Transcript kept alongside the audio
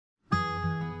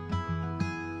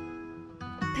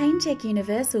PainCheck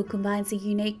Universal combines a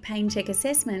unique PainCheck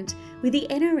assessment with the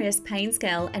NRS Pain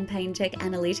Scale and PainCheck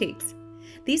Analytics.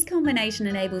 This combination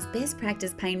enables best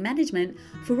practice pain management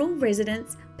for all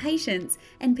residents, patients,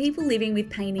 and people living with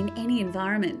pain in any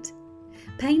environment.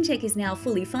 PainCheck is now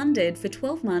fully funded for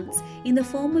 12 months in the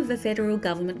form of a federal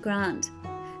government grant.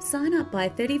 Sign up by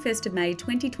 31st of May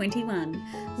 2021.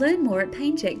 Learn more at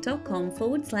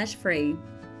paincheck.com/free.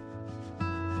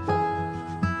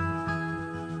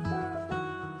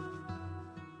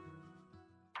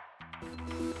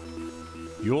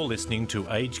 You're listening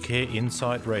to Aged Care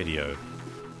Insight Radio.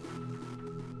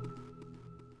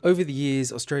 Over the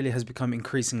years, Australia has become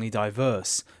increasingly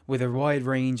diverse, with a wide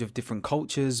range of different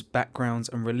cultures, backgrounds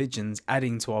and religions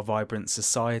adding to our vibrant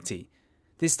society.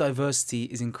 This diversity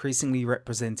is increasingly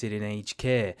represented in aged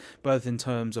care, both in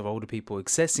terms of older people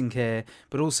accessing care,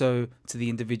 but also to the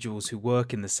individuals who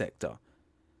work in the sector.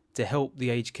 To help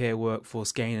the aged care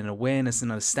workforce gain an awareness and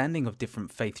understanding of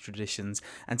different faith traditions,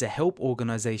 and to help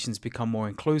organisations become more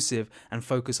inclusive and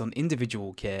focus on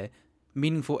individual care,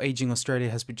 Meaningful Aging Australia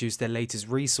has produced their latest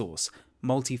resource,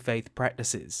 Multi-Faith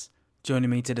Practices. Joining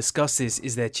me to discuss this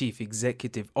is their Chief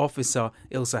Executive Officer,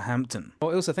 Ilse Hampton.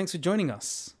 Well, Ilse, thanks for joining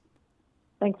us.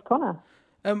 Thanks, Connor.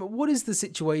 What is the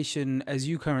situation as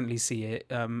you currently see it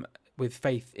with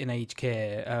faith in aged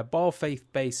care? Bar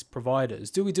faith-based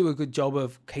providers, do we do a good job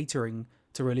of catering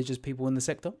to religious people in the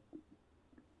sector?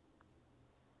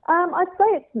 I'd say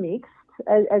it's mixed,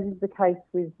 as is the case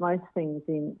with most things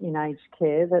in aged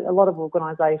care, that a lot of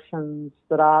organisations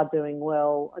that are doing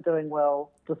well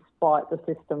despite the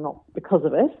system, not because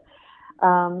of it.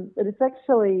 But it's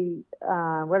actually,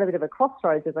 we're at a bit of a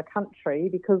crossroads as a country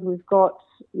because we've got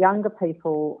younger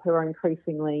people who are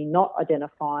increasingly not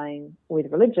identifying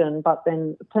with religion, but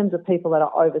then in terms of people that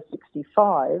are over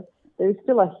 65, there's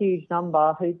still a huge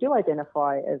number who do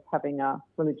identify as having a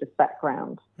religious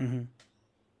background. Mm-hmm.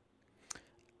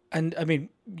 And I mean,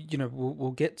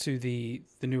 we'll get to the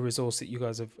new resource that you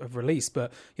guys have released,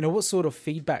 but what sort of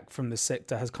feedback from the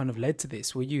sector has kind of led to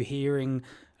this? Were you hearing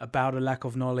about a lack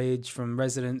of knowledge from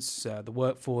residents, the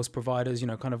workforce, providers?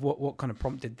 Kind of what kind of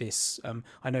prompted this?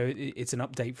 I know it's an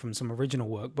update from some original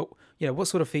work, but what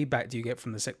sort of feedback do you get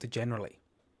from the sector generally?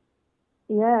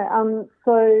 Yeah,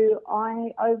 so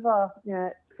over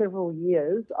several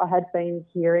years, I had been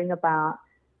hearing about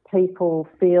people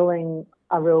feeling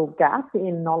a real gap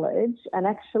in knowledge, and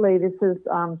actually this is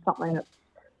something that's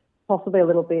possibly a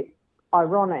little bit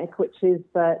ironic, which is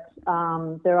that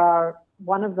there are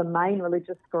one of the main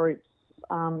religious groups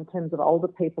in terms of older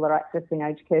people that are accessing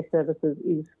aged care services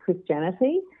is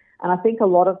Christianity, and I think a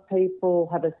lot of people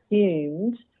have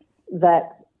assumed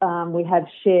that we have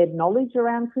shared knowledge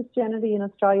around Christianity in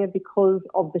Australia because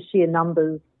of the sheer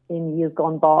numbers in years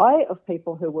gone by of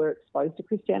people who were exposed to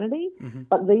Christianity. Mm-hmm.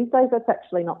 But these days that's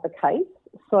actually not the case.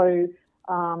 So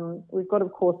we've got,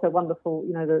 of course, a wonderful,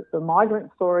 the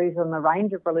migrant stories and the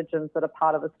range of religions that are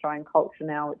part of Australian culture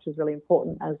now, which is really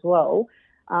important as well.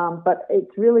 But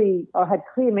it's really, I had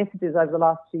clear messages over the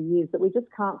last few years that we just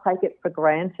can't take it for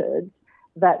granted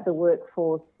that the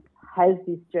workforce has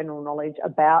this general knowledge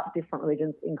about different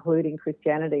religions, including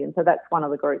Christianity. And so that's one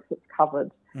of the groups that's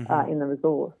covered in the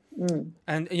resource. Mm.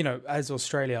 And, as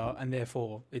Australia and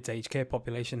therefore its aged care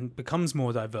population becomes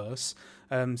more diverse,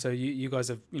 so you guys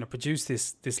have, produced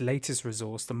this latest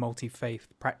resource, the Multi-Faith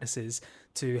Practices,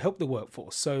 to help the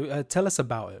workforce. So tell us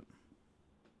about it.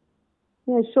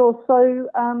 Yeah, sure. So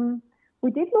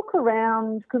we did look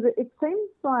around because it seems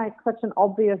like such an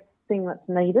obvious thing that's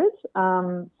needed,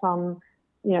 some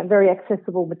very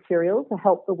accessible material to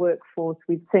help the workforce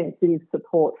with sensitive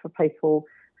support for people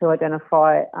who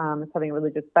identify as having a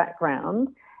religious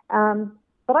background.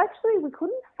 But actually we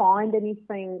couldn't find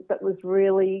anything that was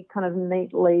really kind of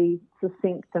neatly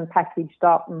succinct and packaged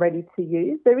up and ready to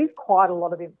use. There is quite a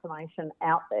lot of information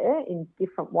out there in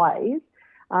different ways,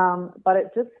 but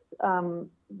it just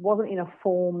wasn't in a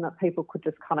form that people could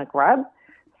just kind of grab.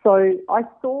 So I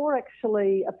saw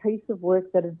actually a piece of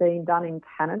work that had been done in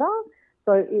Canada.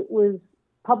 So it was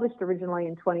published originally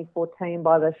in 2014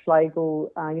 by the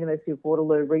Schlegel University of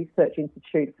Waterloo Research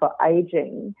Institute for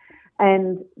Ageing.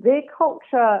 And their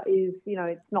culture is,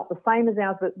 it's not the same as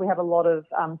ours, but we have a lot of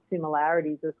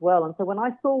similarities as well. And so when I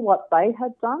saw what they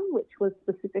had done, which was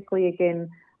specifically,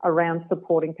 again, around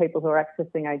supporting people who are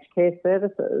accessing aged care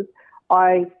services,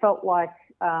 I felt like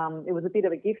it was a bit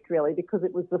of a gift, really, because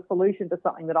it was the solution to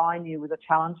something that I knew was a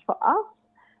challenge for us.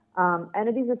 And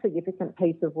it is a significant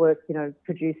piece of work,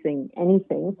 producing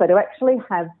anything. So to actually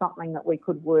have something that we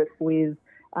could work with,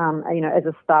 as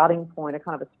a starting point, a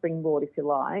kind of a springboard, if you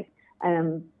like,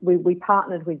 we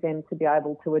partnered with them to be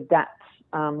able to adapt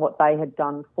what they had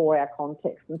done for our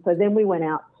context. And so then we went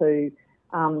out to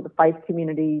the faith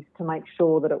communities to make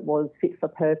sure that it was fit for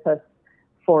purpose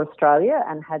for Australia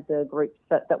and had the groups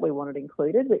that we wanted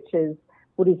included, which is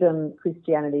Buddhism,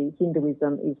 Christianity,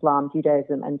 Hinduism, Islam,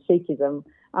 Judaism and Sikhism,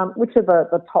 which are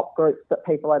the top groups that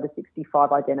people over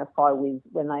 65 identify with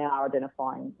when they are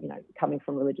identifying, coming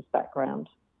from religious background.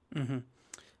 Mm-hmm.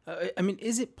 I mean,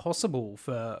 is it possible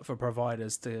for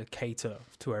providers to cater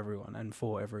to everyone and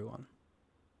for everyone?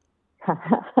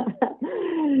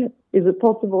 Is it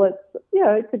possible?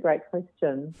 It's a great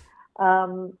question.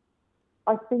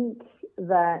 I think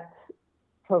that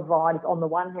providers, on the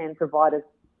one hand, providers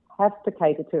have to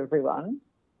cater to everyone.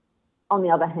 On the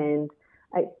other hand,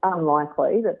 it's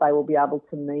unlikely that they will be able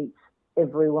to meet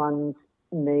everyone's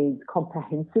needs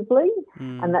comprehensively.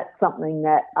 And that's something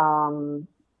that,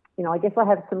 I guess I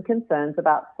have some concerns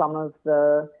about some of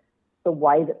the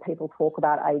way that people talk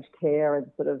about aged care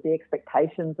and sort of the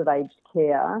expectations of aged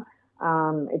care.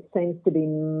 It seems to be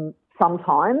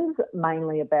sometimes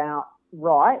mainly about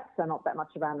rights and not that much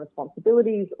around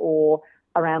responsibilities or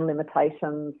around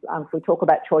limitations. If we talk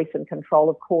about choice and control,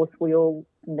 of course, we all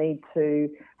need to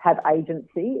have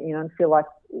agency, and feel like,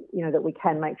 that we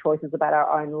can make choices about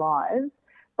our own lives.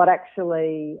 But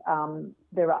actually,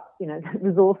 there are,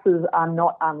 resources are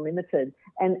not unlimited.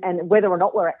 And whether or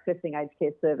not we're accessing aged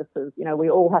care services, we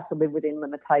all have to live within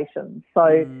limitations.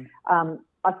 So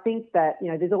I think that,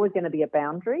 there's always going to be a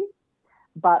boundary,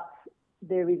 but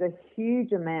there is a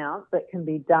huge amount that can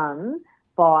be done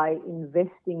by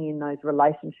investing in those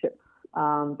relationships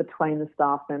between the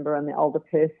staff member and the older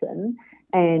person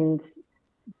and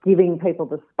giving people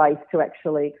the space to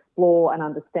actually explore and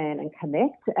understand and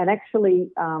connect. And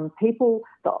actually people,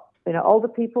 older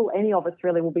people, any of us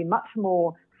really, will be much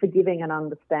more forgiving and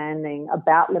understanding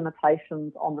about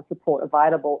limitations on the support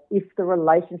available if the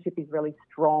relationship is really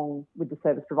strong with the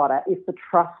service provider, if the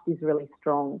trust is really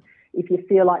strong, if you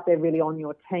feel like they're really on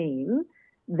your team,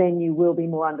 then you will be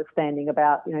more understanding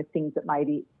about, things that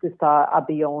maybe just are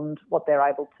beyond what they're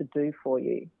able to do for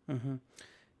you. Mm-hmm.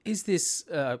 Is this,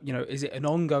 is it an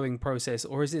ongoing process,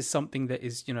 or is this something that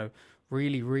is,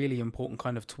 really, really important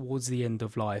kind of towards the end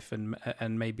of life and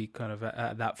maybe kind of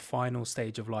at that final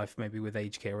stage of life, maybe with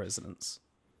aged care residents?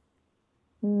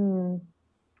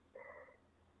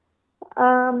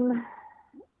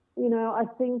 I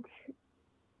think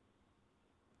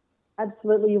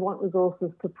absolutely you want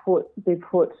resources to be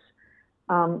put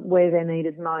where they're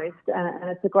needed most. And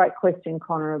it's a great question,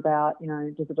 Connor, about,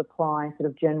 does it apply sort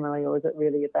of generally, or is it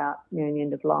really about, the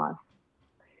end of life?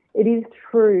 It is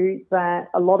true that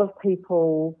a lot of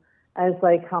people, as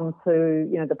they come to,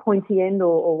 the pointy end,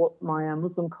 or what my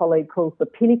Muslim colleague calls the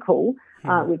pinnacle,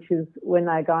 which is when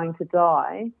they're going to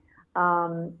die,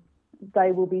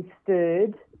 they will be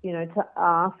stirred, to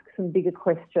ask some bigger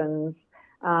questions,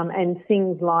 and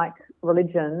things like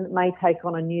religion may take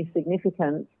on a new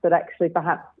significance that actually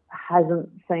perhaps hasn't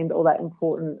seemed all that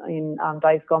important in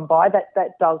days gone by.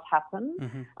 That does happen.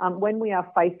 Mm-hmm. When we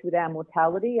are faced with our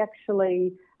mortality,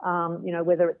 actually,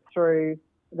 whether it's through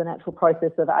the natural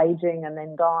process of aging and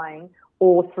then dying,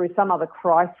 or through some other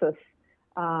crisis,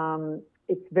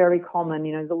 it's very common.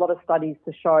 There's a lot of studies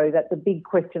to show that the big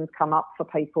questions come up for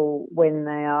people when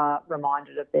they are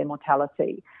reminded of their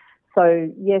mortality.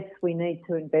 So, yes, we need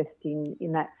to invest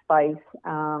in that space,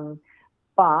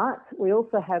 but we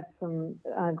also have some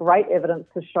great evidence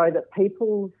to show that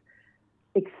people's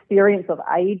experience of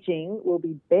ageing will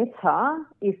be better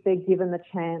if they're given the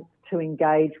chance to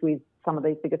engage with some of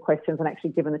these bigger questions and actually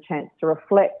given the chance to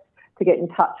reflect, to get in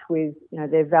touch with,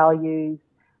 their values,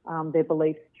 their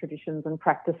beliefs, traditions and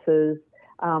practices.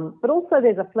 But also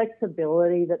there's a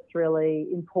flexibility that's really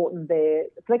important there,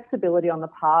 flexibility on the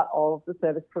part of the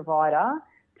service provider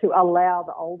to allow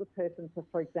the older person to,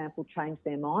 for example, change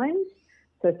their mind.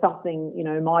 So something,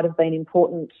 might have been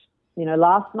important,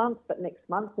 last month, but next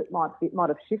month it might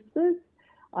have shifted,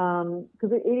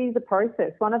 because it is a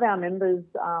process. One of our members,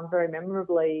 very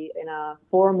memorably, in a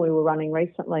forum we were running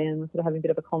recently, and we're sort of having a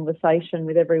bit of a conversation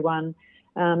with everyone,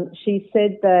 she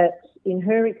said that in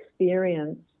her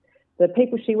experience, the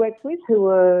people she works with who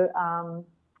were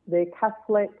they're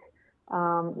Catholic,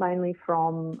 mainly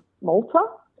from Malta,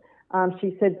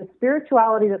 she said the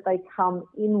spirituality that they come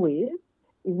in with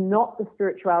is not the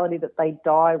spirituality that they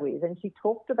die with. And she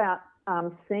talked about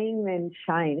seeing them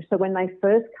change. So when they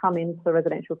first come into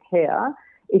residential care,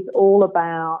 it's all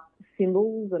about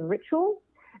symbols and ritual.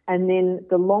 And then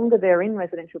the longer they're in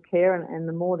residential care and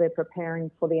the more they're preparing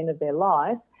for the end of their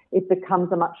life, it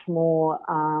becomes a much more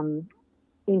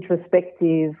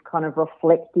introspective, kind of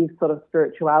reflective sort of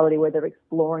spirituality where they're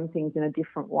exploring things in a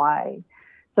different way.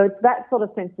 So it's that sort of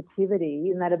sensitivity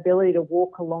and that ability to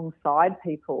walk alongside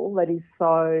people that is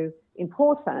so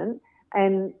important.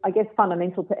 And I guess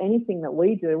fundamental to anything that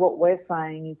we do, what we're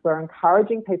saying is we're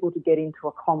encouraging people to get into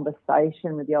a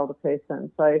conversation with the older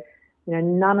person. So,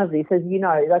 none of this, as you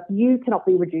know, like you cannot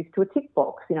be reduced to a tick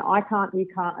box. I can't, you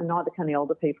can't, and neither can the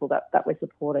older people that we're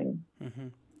supporting. Mm-hmm.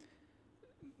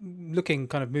 Looking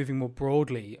kind of moving more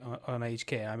broadly on aged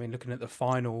care, I mean, looking at the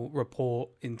final report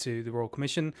into the Royal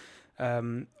Commission,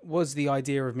 was the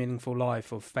idea of meaningful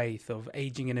life, of faith, of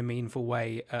aging in a meaningful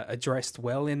way addressed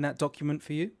well in that document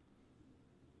for you?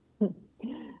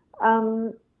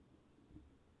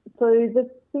 So the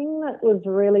thing that was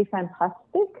really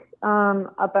fantastic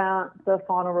about the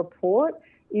final report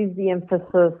is the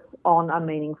emphasis on a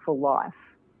meaningful life.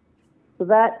 So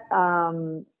that,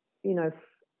 that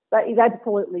is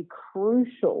absolutely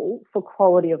crucial for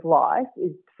quality of life,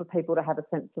 is for people to have a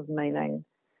sense of meaning,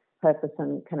 purpose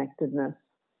and connectedness.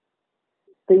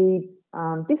 The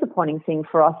disappointing thing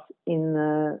for us in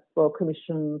the Royal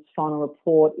Commission's final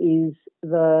report is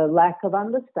the lack of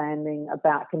understanding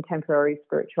about contemporary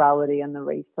spirituality and the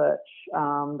research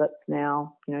that's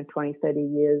now, 20, 30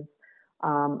 years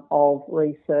of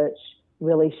research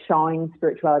really showing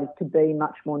spirituality to be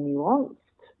much more nuanced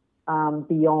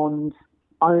beyond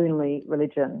only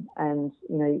religion. And,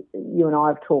 you and I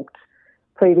have talked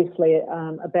previously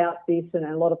about this, and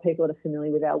a lot of people that are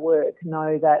familiar with our work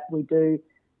know that we do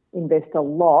invest a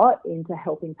lot into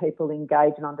helping people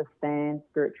engage and understand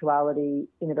spirituality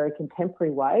in a very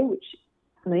contemporary way, which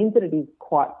means that it is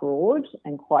quite broad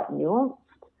and quite nuanced.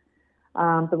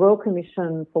 The Royal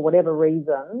Commission, for whatever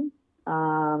reason,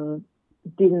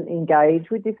 didn't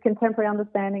engage with this contemporary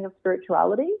understanding of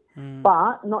spirituality,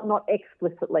 but not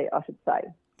explicitly, I should say.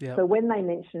 Yep. So when they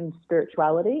mentioned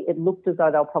spirituality, it looked as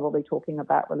though they were probably talking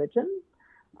about religion.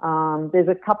 There's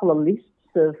a couple of lists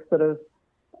of sort of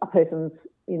a person's,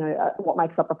 what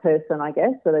makes up a person, I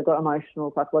guess. So they've got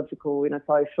emotional, psychological,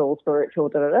 social, spiritual,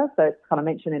 So it's kind of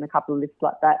mentioned in a couple of lists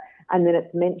like that. And then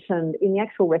it's mentioned in the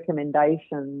actual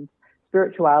recommendations,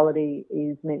 spirituality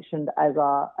is mentioned as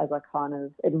a kind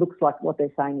of, it looks like what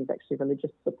they're saying is actually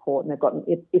religious support, and they've got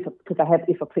because they have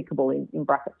if applicable in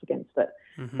brackets against it.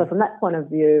 Mm-hmm. So from that point of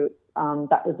view,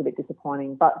 that was a bit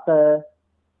disappointing. But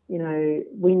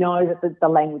we know that the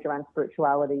language around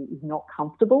spirituality is not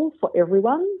comfortable for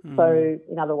everyone. So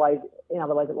in other ways, it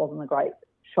wasn't a great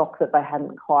shock that they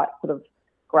hadn't quite sort of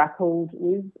grappled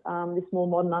with this more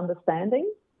modern understanding.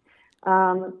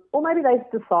 Or maybe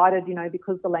they've decided,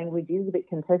 because the language is a bit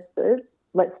contested,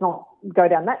 let's not go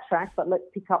down that track, but let's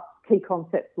pick up key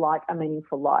concepts like a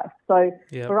meaningful life. So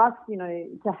for us,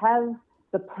 to have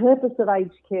the purpose of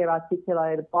aged care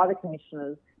articulated by the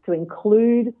commissioners to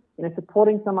include,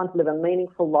 supporting someone to live a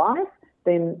meaningful life,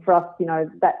 then for us,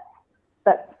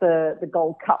 that's the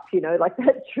gold cup,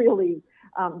 that's really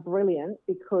brilliant,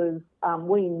 because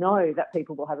we know that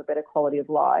people will have a better quality of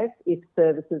life if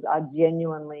services are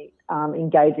genuinely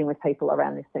engaging with people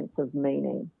around this sense of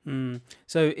meaning.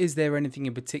 So is there anything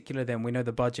in particular then? We know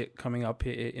the budget coming up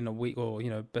in a week, or,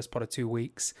 best part of 2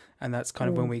 weeks, and that's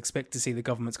kind of when we expect to see the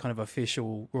government's kind of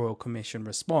official Royal Commission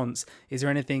response. Is there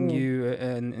anything you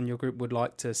and your group would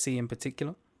like to see in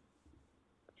particular?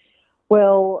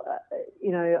 Well,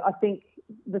 I think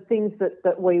the things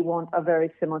that we want are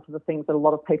very similar to the things that a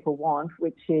lot of people want,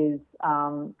 which is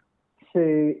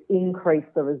to increase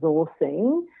the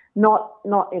resourcing, not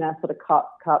in a sort of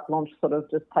carte blanche sort of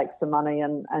just take some money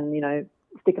and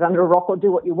stick it under a rock or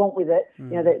do what you want with it.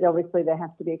 Obviously there has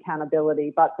to be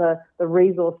accountability, but the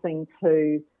resourcing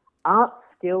to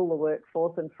upskill the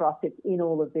workforce, and for us it's in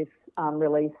all of this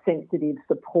really sensitive,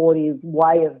 supportive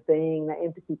way of being, the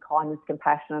empathy, kindness,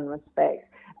 compassion and respect,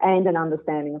 and an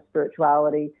understanding of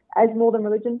spirituality as more than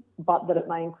religion, but that it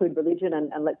may include religion,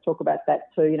 and let's talk about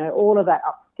that too. All of that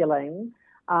upskilling,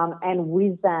 and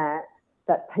with that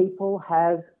people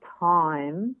have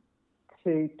time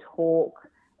to talk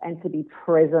and to be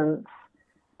present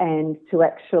and to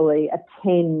actually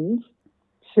attend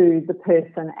to the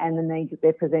person and the needs that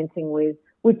they're presenting with,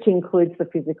 which includes the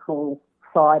physical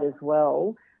side as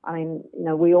well. I mean,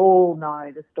 we all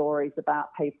know the stories about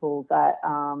people that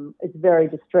it's very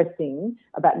distressing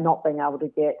about not being able to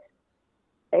get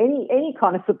any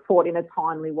kind of support in a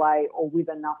timely way or with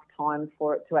enough time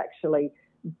for it to actually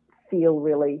feel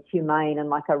really humane and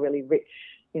like a really rich,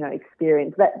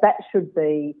 experience. That should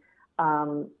be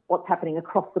what's happening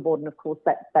across the board, and of course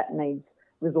that needs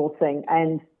resourcing.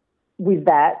 And with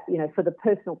that, for the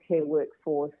personal care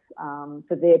workforce,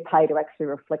 for their pay to actually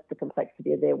reflect the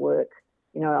complexity of their work,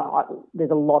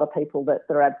 there's a lot of people that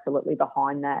are absolutely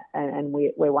behind that, and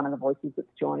we're one of the voices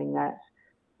that's joining that.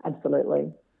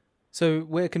 Absolutely. So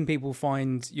where can people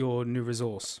find your new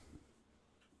resource?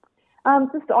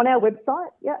 Just on our website,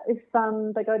 if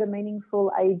they go to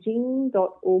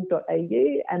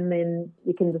meaningfulaging.org.au, and then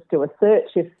you can just do a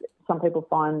search. If some people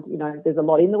find, there's a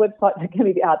lot in the website that can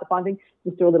be a bit hard to find things,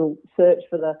 just do a little search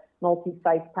for the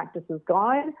Multi-Faith Practices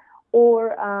Guide,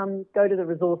 or go to the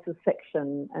resources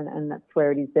section, and that's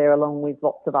where it is there, along with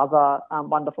lots of other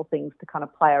wonderful things to kind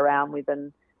of play around with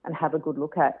and have a good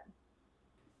look at.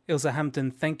 Ilse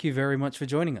Hampton, thank you very much for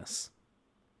joining us.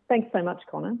 Thanks so much,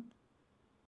 Connor.